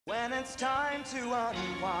When it's time to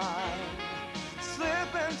unwind,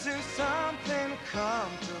 slip into something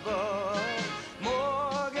comfortable.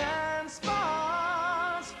 Morgan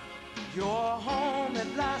Spas, you're home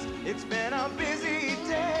at last. It's been a busy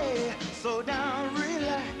day. Slow down,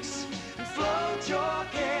 relax, and float your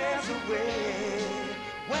cares away.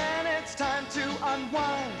 When it's time to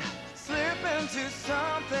unwind, slip into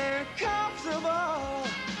something comfortable.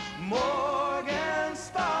 Morgan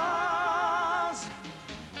Spas.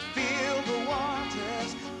 Feel the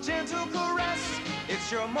water's gentle caress.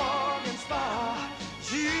 It's your Morgan Spa.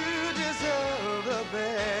 You deserve the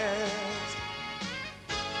best.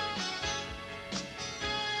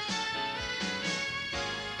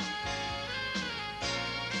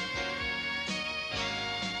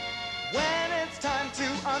 When it's time to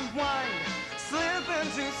unwind, slip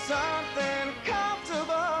into something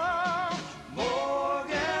comfortable.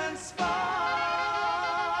 Morgan Spa.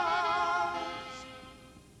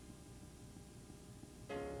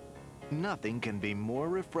 Nothing can be more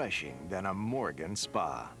refreshing than a Morgan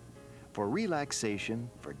Spa. For relaxation,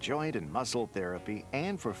 for joint and muscle therapy,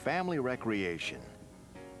 and for family recreation.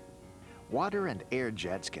 Water and air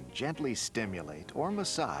jets can gently stimulate or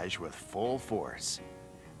massage with full force.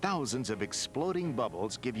 Thousands of exploding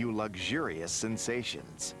bubbles give you luxurious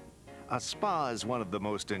sensations. A spa is one of the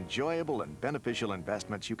most enjoyable and beneficial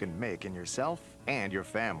investments you can make in yourself and your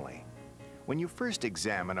family. When you first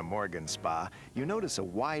examine a Morgan Spa, you notice a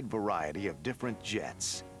wide variety of different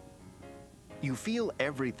jets. You feel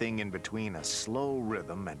everything in between a slow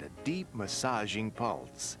rhythm and a deep massaging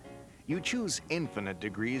pulse. You choose infinite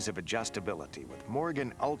degrees of adjustability with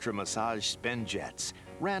Morgan Ultra Massage Spin Jets,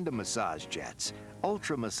 Random Massage Jets,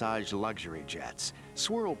 Ultra Massage Luxury Jets,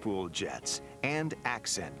 Swirlpool Jets, and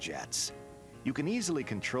Accent Jets. You can easily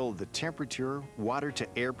control the temperature,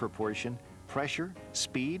 water-to-air proportion, pressure,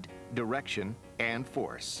 speed, direction, and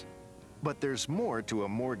force. But there's more to a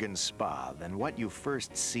Morgan Spa than what you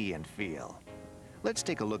first see and feel. Let's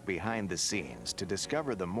take a look behind the scenes to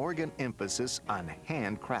discover the Morgan emphasis on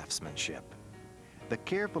hand craftsmanship. The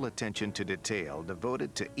careful attention to detail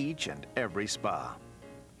devoted to each and every spa.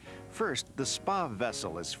 First, the spa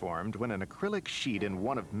vessel is formed when an acrylic sheet in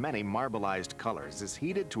one of many marbleized colors is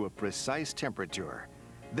heated to a precise temperature,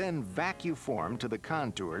 then vacuum formed to the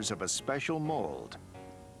contours of a special mold.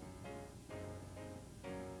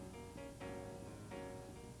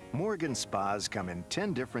 Morgan Spas come in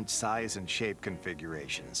 10 different size and shape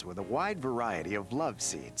configurations with a wide variety of love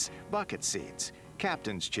seats, bucket seats,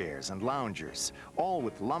 captain's chairs, and loungers, all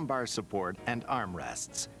with lumbar support and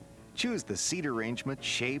armrests. Choose the seat arrangement,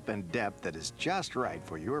 shape, and depth that is just right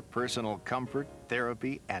for your personal comfort,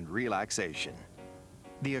 therapy, and relaxation.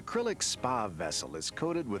 The acrylic spa vessel is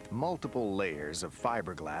coated with multiple layers of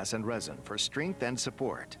fiberglass and resin for strength and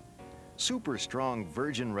support. Super strong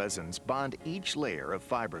virgin resins bond each layer of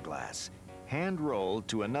fiberglass, hand-rolled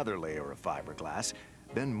to another layer of fiberglass,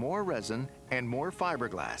 then more resin and more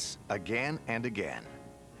fiberglass, again and again.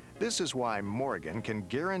 This is why Morgan can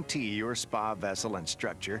guarantee your spa vessel and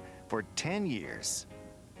structure for 10 years.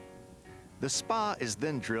 The spa is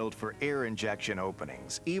then drilled for air injection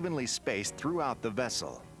openings, evenly spaced throughout the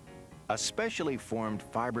vessel. A specially formed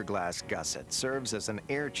fiberglass gusset serves as an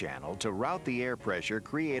air channel to route the air pressure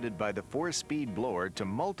created by the 4-speed blower to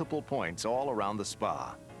multiple points all around the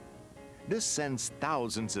spa. This sends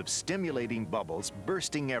thousands of stimulating bubbles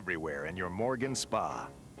bursting everywhere in your Morgan Spa.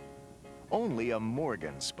 Only a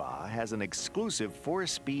Morgan Spa has an exclusive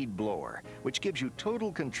 4-speed blower, which gives you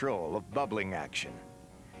total control of bubbling action.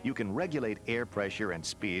 You can regulate air pressure and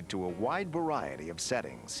speed to a wide variety of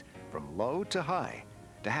settings, from low to high,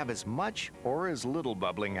 to have as much or as little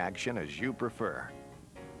bubbling action as you prefer.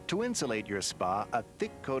 To insulate your spa, a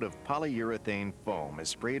thick coat of polyurethane foam is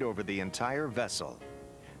sprayed over the entire vessel.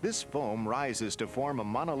 This foam rises to form a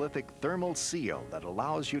monolithic thermal seal that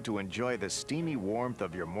allows you to enjoy the steamy warmth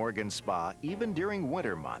of your Morgan Spa even during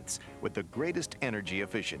winter months with the greatest energy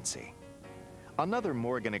efficiency. Another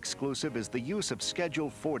Morgan exclusive is the use of Schedule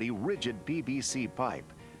 40 rigid PVC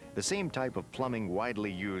pipe, the same type of plumbing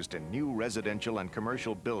widely used in new residential and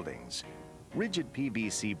commercial buildings. Rigid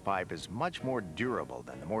PVC pipe is much more durable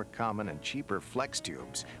than the more common and cheaper flex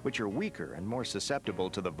tubes, which are weaker and more susceptible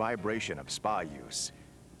to the vibration of spa use.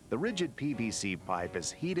 The rigid PVC pipe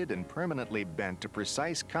is heated and permanently bent to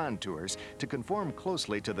precise contours to conform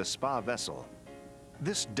closely to the spa vessel.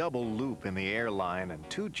 This double loop in the air line and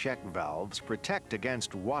 2 check valves protect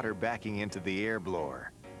against water backing into the air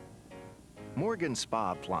blower. Morgan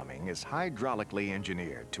Spa Plumbing is hydraulically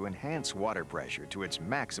engineered to enhance water pressure to its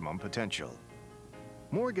maximum potential.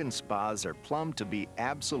 Morgan Spas are plumbed to be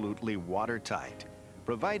absolutely watertight.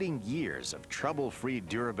 providing years of trouble-free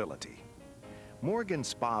durability. Morgan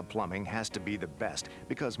Spa Plumbing has to be the best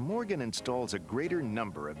because Morgan installs a greater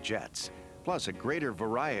number of jets, plus a greater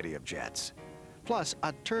variety of jets, plus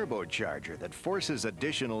a turbocharger that forces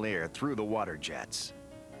additional air through the water jets.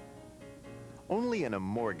 Only in a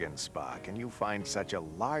Morgan Spa can you find such a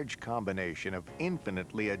large combination of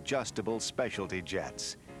infinitely adjustable specialty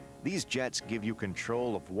jets. These jets give you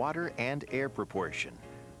control of water and air proportion,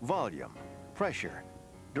 volume, pressure,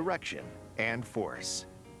 direction, and force.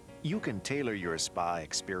 You can tailor your spa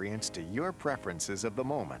experience to your preferences of the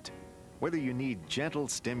moment, whether you need gentle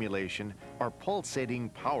stimulation or pulsating,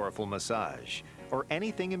 powerful massage, or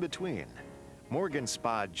anything in between. Morgan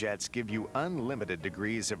Spa jets give you unlimited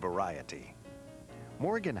degrees of variety.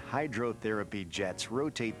 Morgan Hydrotherapy jets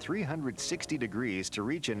rotate 360 degrees to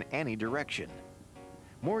reach in any direction.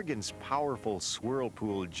 Morgan's powerful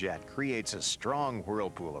Swirlpool jet creates a strong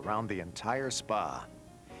whirlpool around the entire spa.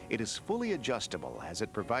 It is fully adjustable as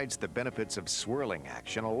it provides the benefits of swirling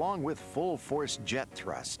action along with full force jet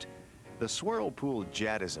thrust. The Swirlpool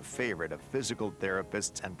jet is a favorite of physical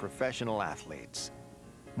therapists and professional athletes.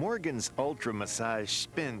 Morgan's Ultra Massage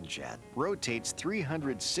Spin Jet rotates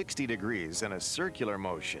 360 degrees in a circular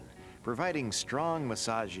motion, providing strong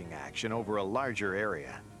massaging action over a larger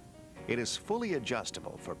area. It is fully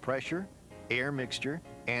adjustable for pressure, air mixture,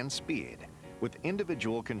 and speed, with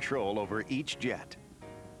individual control over each jet.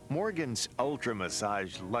 Morgan's Ultra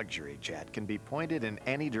Massage Luxury Jet can be pointed in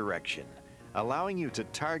any direction, allowing you to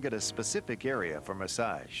target a specific area for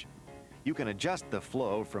massage. You can adjust the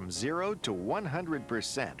flow from 0 to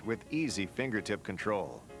 100% with easy fingertip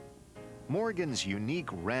control. Morgan's unique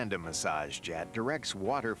Random Massage Jet directs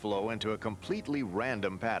water flow into a completely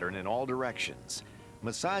random pattern in all directions,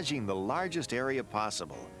 massaging the largest area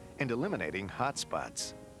possible and eliminating hot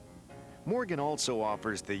spots. Morgan also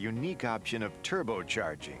offers the unique option of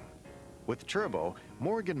turbocharging. With turbo,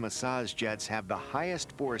 Morgan massage jets have the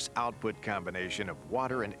highest force output combination of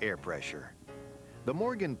water and air pressure. The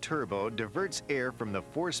Morgan Turbo diverts air from the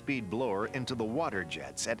 4-speed blower into the water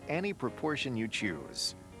jets at any proportion you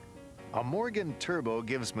choose. A Morgan Turbo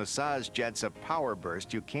gives massage jets a power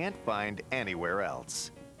burst you can't find anywhere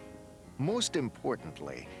else. Most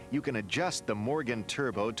importantly, you can adjust the Morgan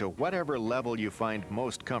Turbo to whatever level you find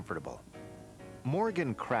most comfortable.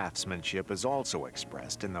 Morgan craftsmanship is also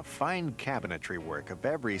expressed in the fine cabinetry work of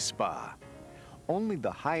every spa. Only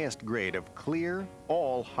the highest grade of clear,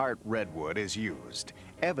 all-heart redwood is used,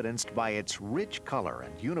 evidenced by its rich color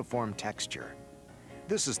and uniform texture.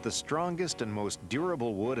 This is the strongest and most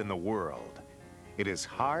durable wood in the world. It is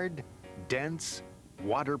hard, dense,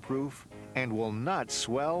 waterproof, and will not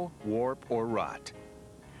swell, warp, or rot.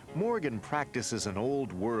 Morgan practices an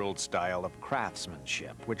old-world style of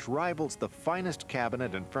craftsmanship which rivals the finest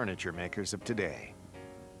cabinet and furniture makers of today.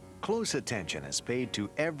 Close attention is paid to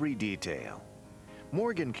every detail.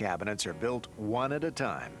 Morgan cabinets are built one at a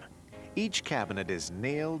time. Each cabinet is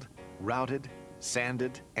nailed, routed,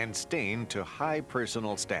 sanded, and stained to high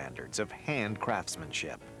personal standards of hand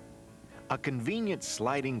craftsmanship. A convenient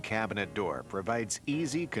sliding cabinet door provides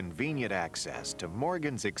easy, convenient access to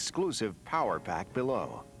Morgan's exclusive power pack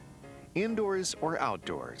below. Indoors or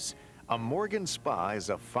outdoors, a Morgan Spa is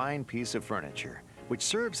a fine piece of furniture which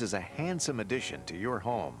serves as a handsome addition to your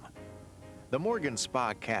home. The Morgan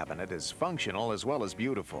Spa cabinet is functional as well as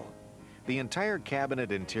beautiful. The entire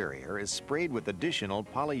cabinet interior is sprayed with additional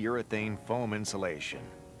polyurethane foam insulation.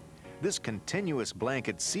 This continuous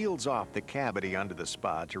blanket seals off the cavity under the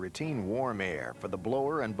spa to retain warm air for the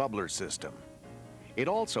blower and bubbler system. It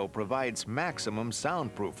also provides maximum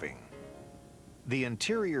soundproofing. The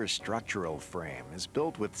interior structural frame is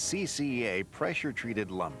built with CCA pressure-treated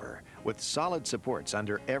lumber with solid supports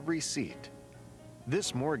under every seat.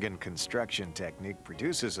 This Morgan construction technique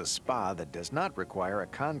produces a spa that does not require a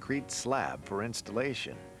concrete slab for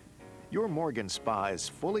installation. Your Morgan Spa is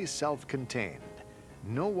fully self-contained.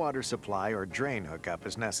 No water supply or drain hookup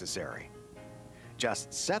is necessary.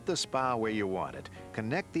 Just set the spa where you want it,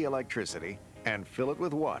 connect the electricity, and fill it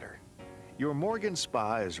with water. Your Morgan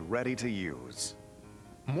Spa is ready to use.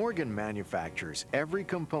 Morgan manufactures every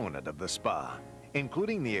component of the spa,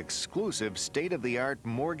 including the exclusive state-of-the-art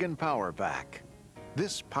Morgan Power Pack.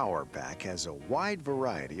 This Power Pack has a wide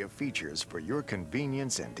variety of features for your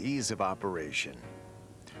convenience and ease of operation.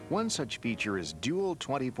 One such feature is dual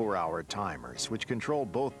 24-hour timers, which control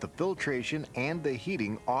both the filtration and the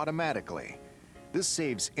heating automatically. This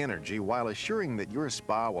saves energy while assuring that your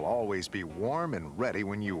spa will always be warm and ready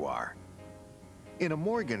when you are. In a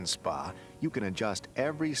Morgan Spa, you can adjust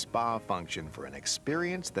every spa function for an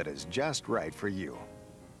experience that is just right for you.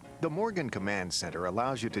 The Morgan Command Center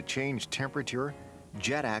allows you to change temperature,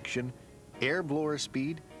 jet action, air blower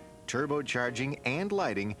speed, turbocharging, and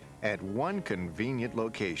lighting at one convenient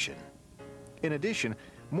location. In addition,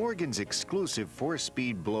 Morgan's exclusive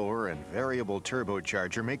 4-speed blower and variable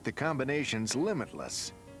turbocharger make the combinations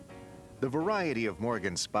limitless. The variety of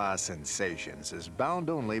Morgan Spa sensations is bound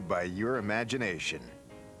only by your imagination.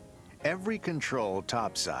 Every control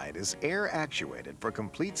topside is air-actuated for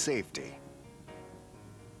complete safety.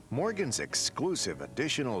 Morgan's exclusive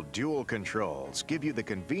additional dual controls give you the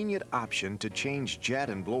convenient option to change jet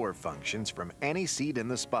and blower functions from any seat in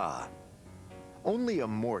the spa. Only a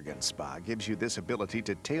Morgan Spa gives you this ability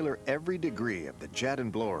to tailor every degree of the jet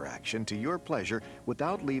and blower action to your pleasure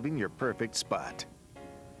without leaving your perfect spot.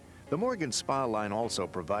 The Morgan Spa line also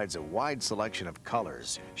provides a wide selection of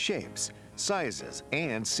colors, shapes, sizes,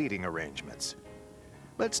 and seating arrangements.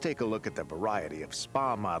 Let's take a look at the variety of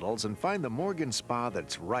spa models and find the Morgan Spa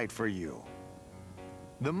that's right for you.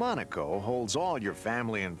 The Monaco holds all your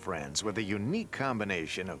family and friends with a unique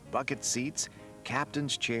combination of bucket seats,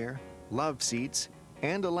 captain's chair, love seats,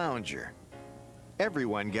 and a lounger.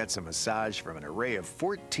 Everyone gets a massage from an array of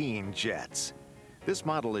 14 jets. This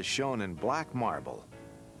model is shown in black marble.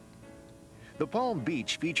 The Palm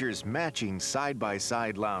Beach features matching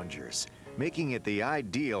side-by-side loungers, making it the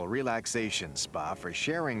ideal relaxation spa for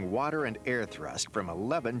sharing water and air thrust from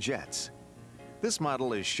 11 jets. This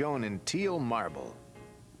model is shown in teal marble.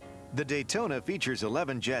 The Daytona features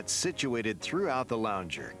 11 jets situated throughout the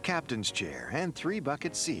lounger, captain's chair, and 3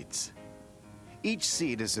 bucket seats. Each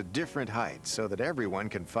seat is a different height so that everyone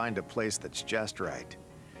can find a place that's just right.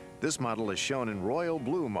 This model is shown in royal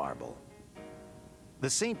blue marble. The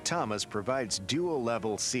St. Thomas provides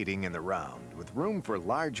dual-level seating in the round with room for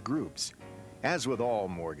large groups. As with all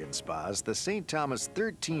Morgan Spas, the St. Thomas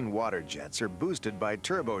 13 water jets are boosted by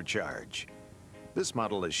turbocharge. This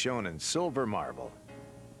model is shown in silver marble.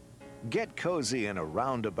 Get cozy in a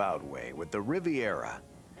roundabout way with the Riviera.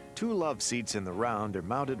 2 love seats in the round are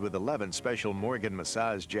mounted with 11 special Morgan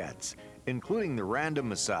massage jets, including the Random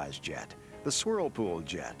Massage Jet, the Swirlpool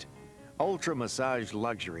Jet, Ultra Massage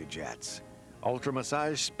Luxury Jets, Ultra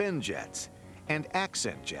Massage Spin Jets, and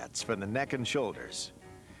Accent Jets for the neck and shoulders.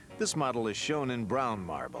 This model is shown in brown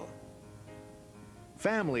marble.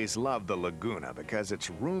 Families love the Laguna because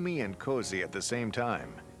it's roomy and cozy at the same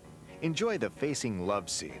time. Enjoy the facing love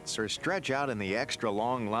seats or stretch out in the extra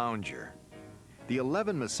long lounger. The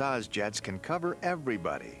 11 massage jets can cover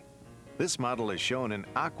everybody. This model is shown in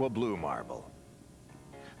aqua blue marble.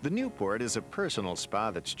 The Newport is a personal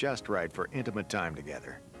spa that's just right for intimate time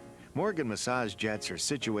together. Morgan massage jets are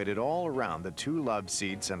situated all around the 2 love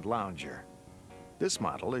seats and lounger. This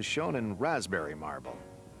model is shown in raspberry marble.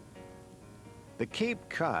 The Cape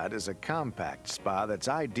Cod is a compact spa that's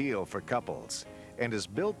ideal for couples and is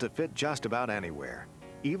built to fit just about anywhere,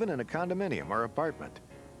 even in a condominium or apartment.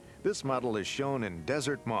 This model is shown in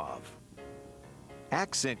desert mauve.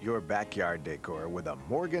 Accent your backyard decor with a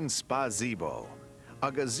Morgan Spazebo,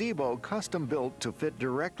 a gazebo custom built to fit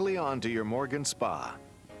directly onto your Morgan Spa.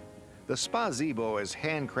 The Spazebo is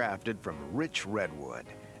handcrafted from rich redwood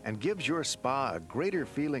and gives your spa a greater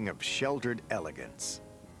feeling of sheltered elegance.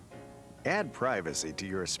 Add privacy to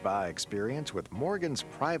your spa experience with Morgan's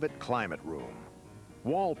private climate room.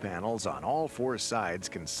 Wall panels on all 4 sides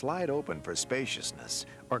can slide open for spaciousness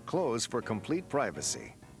or close for complete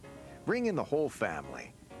privacy. Bring in the whole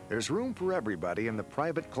family. There's room for everybody in the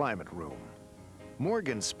private climate room.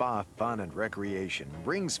 Morgan Spa Fun and Recreation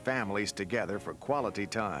brings families together for quality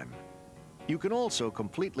time. You can also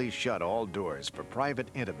completely shut all doors for private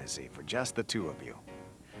intimacy for just the 2 of you.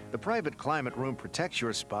 The private climate room protects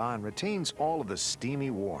your spa and retains all of the steamy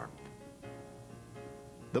warmth.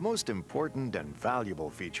 The most important and valuable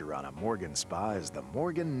feature on a Morgan Spa is the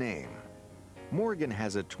Morgan name. Morgan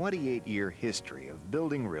has a 28-year history of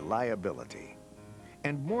building reliability.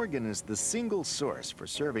 And Morgan is the single source for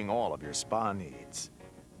serving all of your spa needs.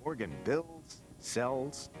 Morgan builds,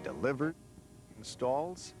 sells, delivers,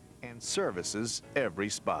 installs, and services every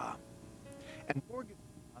spa. And Morgan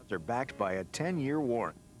spas are backed by a 10-year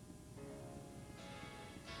warranty.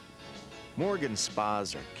 Morgan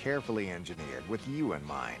Spas are carefully engineered with you in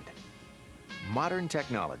mind. Modern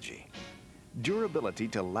technology, durability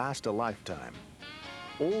to last a lifetime,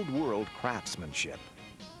 old world craftsmanship,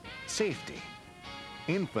 safety,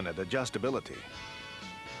 infinite adjustability,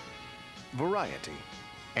 variety,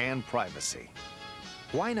 and privacy.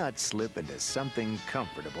 Why not slip into something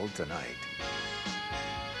comfortable tonight?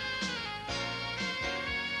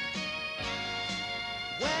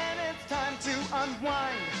 When it's time to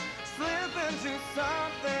unwind, slip into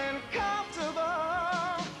something